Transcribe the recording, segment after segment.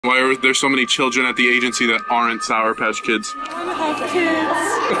Why are there so many children at the agency that aren't Sour Patch Kids? I want to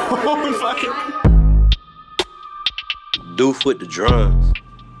have kids. Doof with the drums.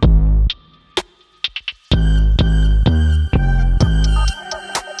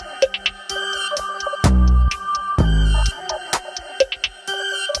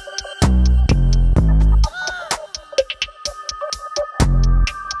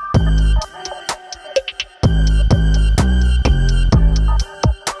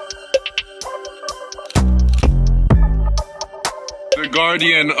 The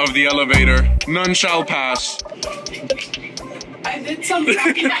guardian of the elevator. None shall pass. I did some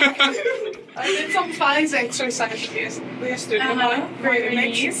thighs exercises yesterday. For your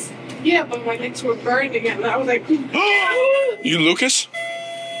knees? Yeah, but my legs were burning and I was like, You Lucas?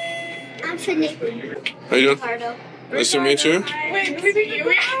 I'm Finnick. How you doing? Ricardo. Nice to meet you. wait, we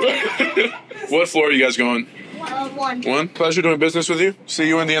didn't What floor are you guys going? One. One. Pleasure doing business with you. See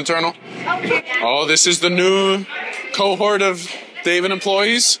you in the internal. Okay. Oh, this is the new cohort of David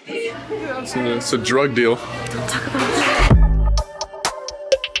employees. It's a drug deal.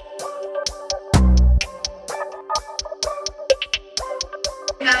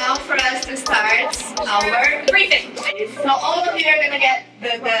 Now for us to start our briefing. So all of you are gonna get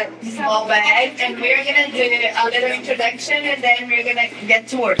the small bag and we're gonna do a little introduction and then we're gonna get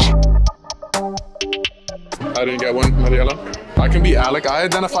to work. I didn't get one, Mariela. I can be Alec. I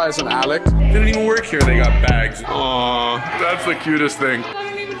identify as an Alec. They didn't even work here. They got bags. Aww, that's the cutest thing. I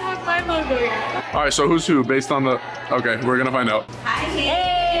don't even have my logo yet. All right, so who's who based on the... Okay, we're gonna find out.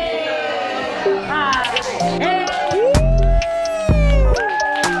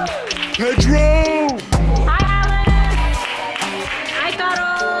 Pedro!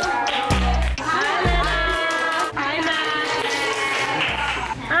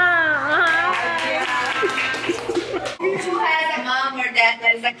 Who has a mom or dad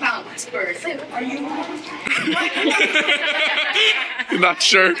that is a accounts person? Are you? Not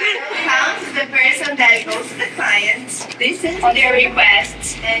sure. Accounts is the person that goes to the clients, listens to their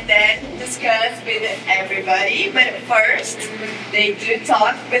requests, and then discuss with everybody. But first, they do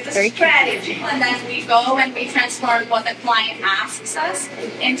talk with a strategy. And then we go and we transform what the client asks us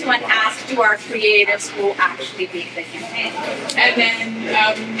into an ask to our creatives who actually make the campaign. And then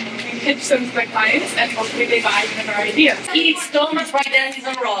we pitch them to the clients and hopefully they buy into our ideas. He eats donuts right now, he's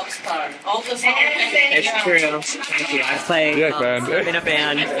a rock star. All the songs. It's true. Thank you. I play in a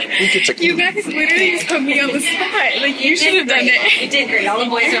band. You guys literally just put me on the spot. Like, you should have done it. You did great. All the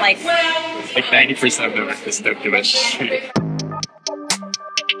boys are like 90% of them are just don't give a shit.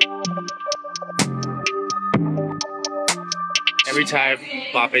 Every time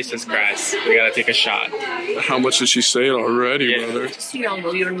Lape says grass, we gotta take a shot. How much did she say already, brother? You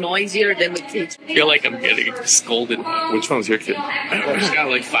know, you're noisier than the kids. I feel like I'm getting scolded. Which one's your kid? There's got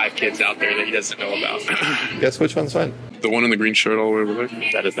like 5 kids out there that he doesn't know about. Guess which one's fine? The one in the green shirt all the way over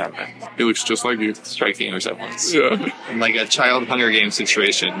there. That is that man. He looks just like you. Striking resemblance. Yeah. In like a child Hunger Games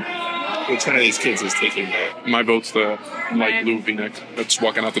situation, which one of these kids is taking the... My vote's the light blue V-neck that's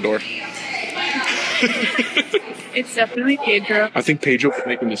walking out the door. It's definitely Pedro. I think Pedro could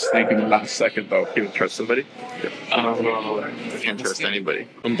make a mistake in the last second, though. He would trust somebody. I can't trust anybody.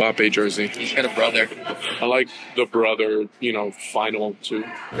 Mbappe jersey. He's got a brother. I like the brother, you know, final too.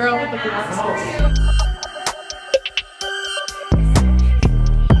 Girl with the glasses.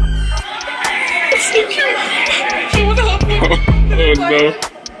 Oh no.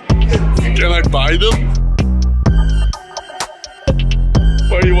 Can I buy them?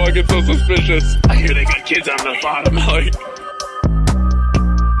 Why are you walking so suspicious? I hear they got kids on the bottom. Like,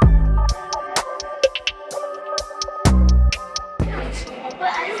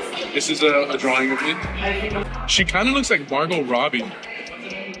 this is a drawing of me. She kind of looks like Margot Robbie.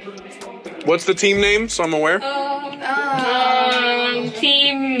 What's the team name, so I'm aware?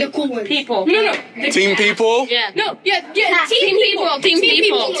 Team The cool ones. People. No. Team People? Yeah. No, yeah. Team people. Team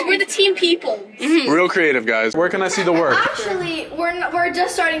people. We're the team people. Real creative, guys. Where can I see the work? Actually, we're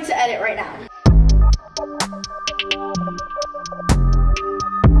just starting to edit right now.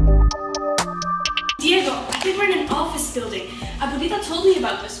 Diego, I think we're in an office building. Abuelita told me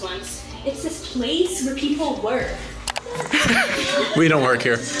about this once. It's this place where people work. We don't work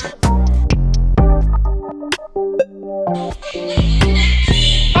here.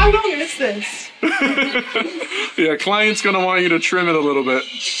 How long is this? Yeah, client's gonna want you to trim it a little bit.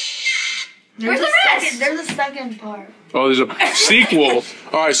 Where's the rest? There's a second part. Oh, there's a sequel.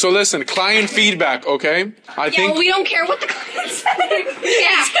 All right, so listen, client feedback, okay? I think we don't care what the client says.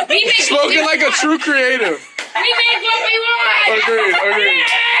 Yeah, we make spoken like a true creative. We make what we want. Agreed.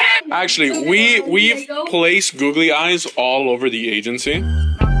 Actually, we've placed googly eyes all over the agency.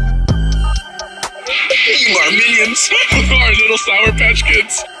 Our minions. Our little Sour Patch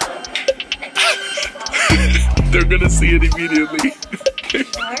Kids. They're gonna see it immediately.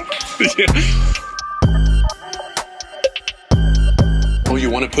 Yeah. Oh, you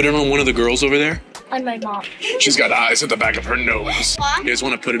want to put it on one of the girls over there? On my mom. She's got eyes at the back of her nose. You guys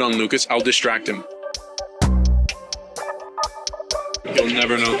want to put it on Lucas? I'll distract him. You'll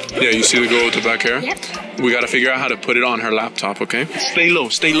never know. Yeah, you see the girl with the black hair? Yep. We gotta figure out how to put it on her laptop, okay? Stay low,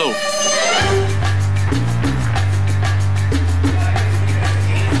 stay low.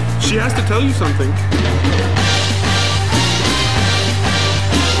 She has to tell you something.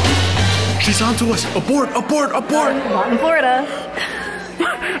 She's on to us. Abort, abort, abort. Not in Florida.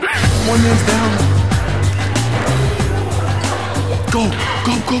 One man's down. Go,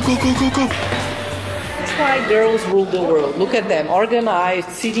 go, go, go, go, go, go. That's why girls rule the world. Look at them, organized,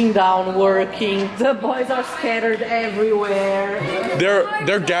 sitting down, working. The boys are scattered everywhere.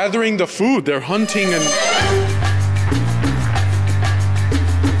 They're gathering the food. They're hunting and...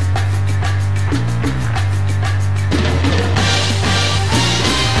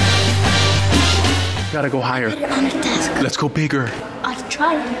 Gotta go higher. On the desk. Let's go bigger. I'll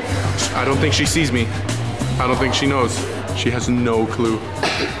try. I don't think she sees me. I don't think she knows. She has no clue.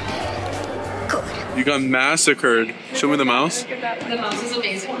 Good. You got massacred. Show me the mouse. The mouse is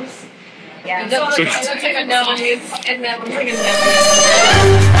amazing. Yeah. It looks like a nose, and that looks like a nose.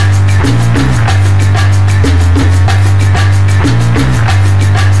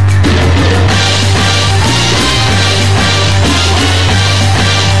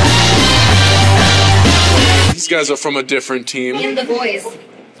 These guys are from a different team. And the boys.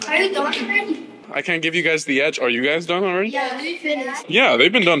 Are you done already? I can't give you guys the edge. Are you guys done already? Yeah, we finished. Yeah,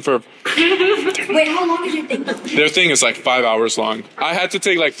 they've been done for... Wait, how long is your thing? Their thing is like 5 hours long. I had to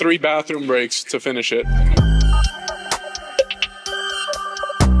take like 3 bathroom breaks to finish it.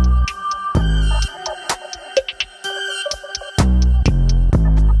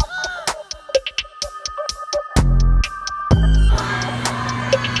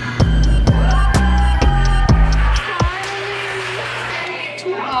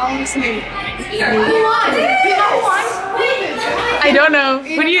 I don't know.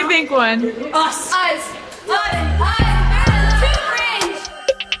 Who do you think won? Us.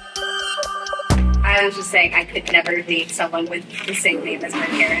 I was just saying I could never date someone with the same name as my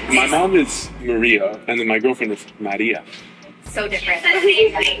parents. My mom is Maria, and then my girlfriend is Maria. So different. Like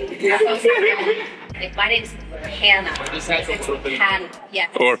my name's Hannah. Hannah. Yeah.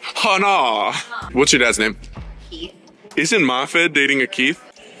 Or Hannah. What's your dad's name? Keith. Isn't Mafed dating a Keith?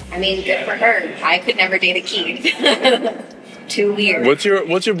 I mean, good for her. I could never date a Keith. Too weird. What's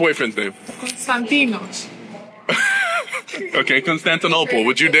your boyfriend's name? Constantinos. Okay, Constantinople.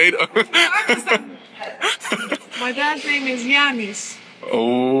 Would you date? My dad's name is Yanis.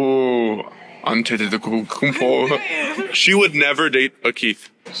 Oh, Antetokounmpo. She would never date a Keith.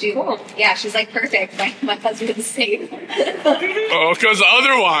 Yeah, she's like perfect. My husband's the same. Oh, because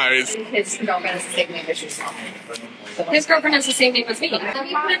otherwise. His girlfriend has the same name as she's His girlfriend has the same name as me. Let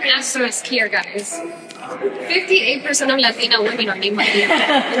me put an asterisk here, guys. 58% of Latina women are named Maria.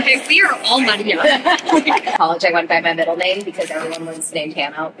 Okay, we are all Maria. College, I went by my middle name because everyone was named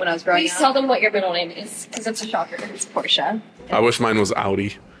Hannah when I was growing Please up. tell them what your middle name is, because it's a shocker. It's Portia. I wish mine was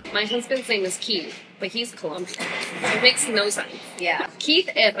Audi. My husband's name is Keith, but he's Colombian. It makes no sense. Yeah. Keith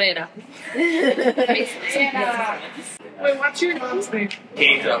Herrera. It makes no sense. Wait, what's your mom's name?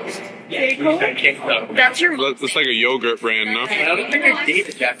 Keiko. Keiko? That's your It's like a yogurt brand, no? I don't think I date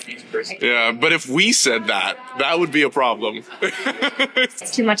a Japanese person. Yeah, but if we said that, that would be a problem.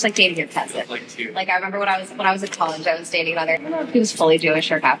 It's too much like dating your cousin. Like I remember when I was in college, I was dating another. I don't know if he was fully Jewish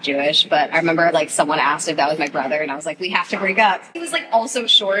or half Jewish, but I remember like someone asked if that was my brother, and I was like, we have to break up. He was like also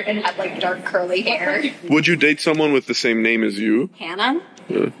short and had like dark curly hair. Would you date someone with the same name as you? Hannah?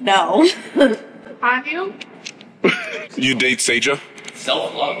 No. Anu? You date Seja?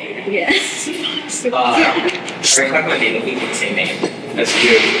 Self-love. Yes. We're talking about dating people with the same name. That's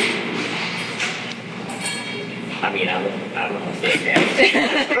cute. I mean, I don't know if they